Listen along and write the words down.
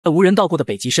无人到过的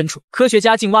北极深处，科学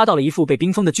家竟挖到了一副被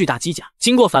冰封的巨大机甲。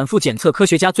经过反复检测，科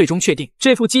学家最终确定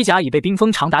这副机甲已被冰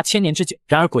封长达1000年之久。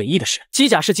然而诡异的是，机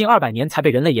甲是近200年才被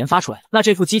人类研发出来的。那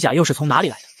这副机甲又是从哪里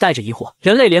来的？带着疑惑，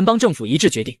人类联邦政府一致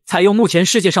决定采用目前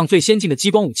世界上最先进的激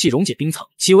光武器溶解冰层，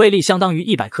其威力相当于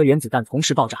100颗原子弹同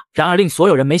时爆炸。然而令所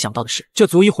有人没想到的是，这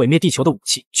足以毁灭地球的武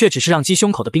器，却只是让鸡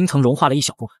胸口的冰层融化了一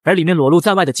小部分，而里面裸露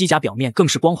在外的机甲表面更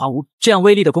是光滑无比。这样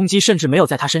威力的攻击甚至没有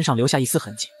在他身上留下一丝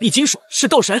痕迹。逆金属是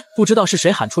斗神，不知道是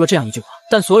谁喊出了这样一句话，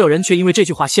但所有人却因为这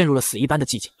句话陷入了死一般的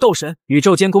寂静。斗神，宇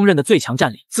宙间公认的最强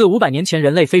战力。自500年前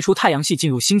人类飞出太阳系进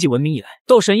入星际文明以来，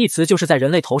斗神一词就是在人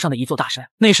类头上的一座大山。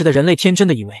那时的人类天真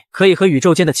的以为可以和宇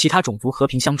宙间的其他种族和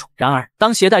平相处。然而，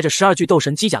当携带着12具斗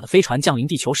神机甲的飞船降临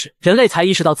地球时，人类才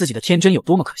意识到自己的天真有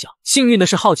多么可笑。幸运的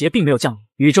是，浩劫并没有降临。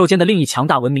宇宙间的另一强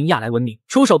大文明亚来文明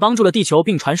出手帮助了地球，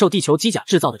并传授地球机甲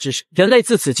制造的知识，人类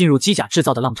自此进入机甲制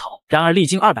造的浪潮。然而历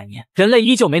经200年，人类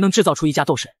依旧没能制造出一架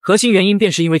斗神，核心原因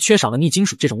便是因为缺少了逆金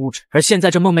属这种物质。而现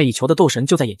在这梦寐以求的斗神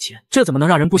就在眼前，这怎么能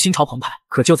让人不心潮澎湃？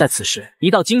可就在此时，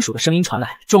一道金属的声音传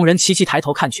来，众人齐齐抬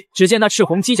头看去，只见那赤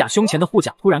红机甲胸前的护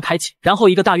甲突然开启，然后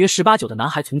一个大约18、19的男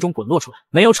孩从中滚落出来，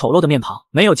没有丑陋的面庞，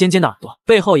没有尖尖的耳朵，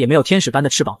背后也没有天使般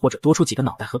的翅膀或者多出几个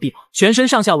脑袋和臂膀，全身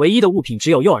上下唯一的物品只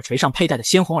有右耳垂上佩戴的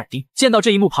鲜红耳钉。见到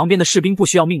这一幕，旁边的士兵不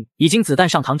需要命令，已经子弹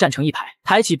上膛站成一排，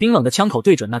抬起冰冷的枪口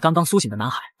对准那刚刚苏醒的男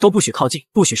孩，都不许靠近，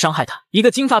不许伤害他。一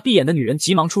个金发碧眼的女人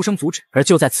急忙出声阻止，而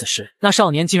就在此时，那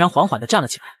少年竟然缓缓地站了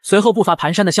起来，随后步伐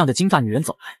蹒跚地向着金发女人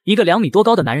走来。一个2米多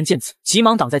高的男人见此，急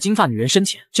忙挡在金发女人身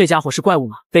前。这家伙是怪物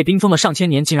吗？被冰封了上千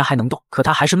年，竟然还能动？可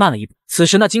他还是慢了一步。此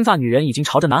时那金发女人已经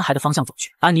朝着男孩的方向走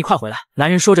去。安妮，快回来！男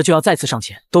人说着就要再次上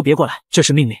前。都别过来，这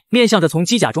是命令。面向着从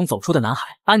机甲中走出的男孩，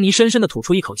安妮深深地吐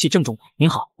出一口气，郑重道：您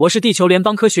好，我是地球联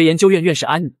邦科学研究院院士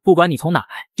安妮，不管你从哪来，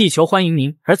地球欢迎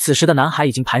您。而此时的男孩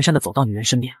已经蹒跚地走到女人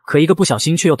身边，可一个不小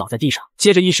心却又倒在地上，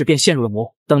接着意识便陷入了模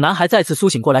糊。等男孩再次苏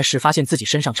醒过来时，发现自己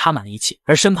身上插满了仪器，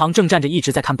而身旁正站着一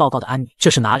直在看报告的安妮。这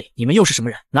是哪里？你们又是什么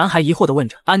人？男孩疑惑地问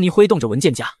着。安妮挥动着文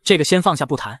件夹，这个先放下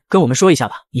不谈，跟我们说一下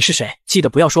吧，你是谁？记得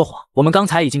不要说谎，我们刚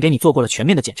才已经给你做过了全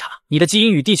面的检查，你的基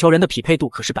因与地球人的匹配度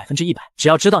可是100%，只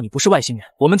要知道你不是外星人，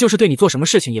我们就是对你做什么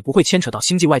事情也不会牵扯到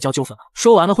星际外交纠纷了。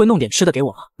说完了，会弄点吃的给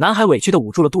我吗？男孩委屈地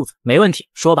捂住了肚子。没问题，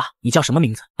说吧，你叫什么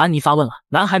名字？安妮发问了。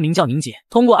男孩名叫宁杰。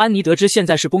通过安妮得知现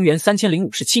在是公元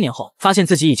3057年后，发现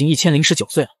自己已经1019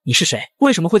岁了。你是谁？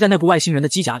为什么会在那部外星人的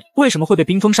机甲里？为什么会被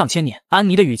冰封上千年？安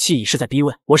妮的语气已是在逼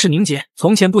问。我是宁杰，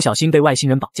从前不小心被外星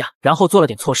人绑架，然后做了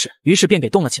点错事，于是便给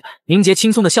冻了起来。宁杰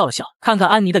轻松地笑了笑，看看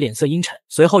安妮的脸色阴沉，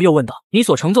随后又问道：你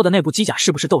所乘坐的那部机甲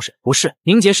是不是斗神？不是。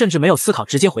宁杰甚至没有思考，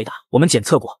直接回答：我们检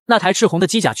测过，那台赤红的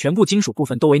机甲全部金属部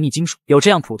分都为逆金属。有这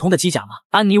样普通的机甲吗？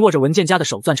安妮握着文件夹的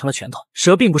手攥成了拳头。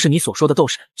蛇并不是你所说的斗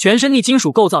神，全身逆金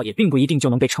属构造也并不一定就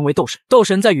能被称为斗神。斗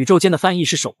神在宇宙间的翻译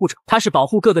是守护者，他是保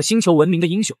护各个星球文明的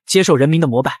英雄，接受人民的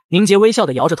膜拜。宁杰微笑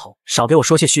地摇着头，少给我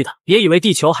说些虚的，别以为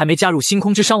地球还没加入星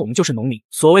空之殇我们就是农民。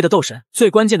所谓的斗神，最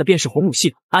关键的便是红武系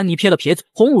统。安妮撇了撇嘴，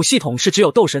红武系统是只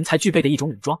有斗神才具备的一种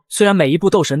武装，虽然每一部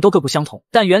斗神都各不相同，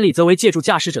但原理则为借助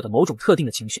驾驶者的某种特定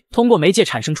的情绪，通过媒介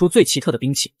产生出最奇特的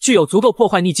兵器，具有足够破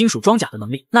坏逆金属装甲的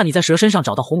能力。那你在蛇身上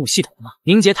找到红武系统了吗？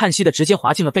宁杰叹息的直接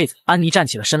滑进了被子。安妮站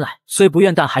起了身来，虽不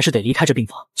愿但还是得离开这病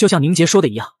房。就像宁杰说的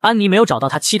一样，安妮没有找到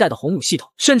她期待的红武系统，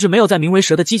甚至没有在名为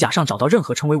蛇的机甲上找到任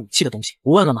何成为武器的东西。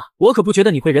不问了吗？我可不觉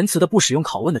得你会仁慈的不使用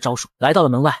拷问的招数。来到了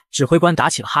门外，指挥官打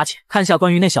起了哈欠，看下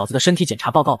关于那小子的身体检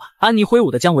查报告吧。安妮挥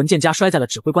舞的将文件夹摔在了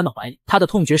指挥官的怀里，他的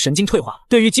痛觉神经退化了，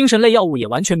对于精神类药物也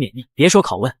完全免疫。别说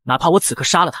拷问，哪怕我此刻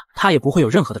杀了他，他也不会有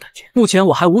任何的感觉。目前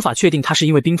我还无法确定他是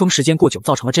因为冰封时间过久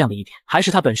造成了这样的一点，还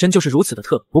是他本身就是如此的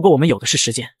特。不过我们有的是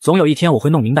时间，总有一天我会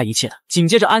弄明白一切的。紧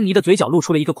接着安妮的嘴角露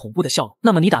出了一个恐怖的笑容。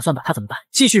那么你打算把他怎么办？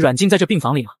继续软禁在这病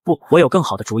房里吗？不，我有更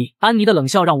好的主意。安妮的冷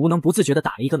笑让吴能不自觉地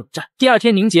打了一个冷战。第二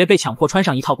天，宁杰被强迫穿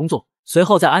上一套工作服，随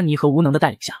后在安妮和吴能的带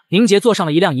领下，宁杰坐上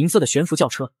了一辆银色的悬浮轿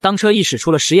车。当车一驶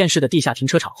出了实验室的地下停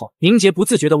车场后，宁杰不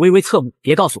自觉地微微侧目。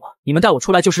别告诉我，你们带我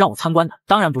出来就是让我参观的？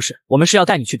当然不是，我们是要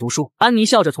带你去读书。安妮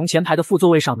笑着从前排的副座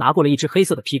位上拿过了一只黑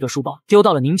色的皮革书包，丢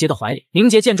到了宁杰的怀里。宁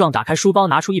杰见状，打开书包，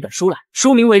拿出一本书来，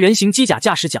书名为《人形机甲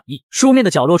驾驶讲义》。书面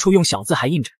的角落处用小字还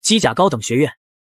印着机甲高等学院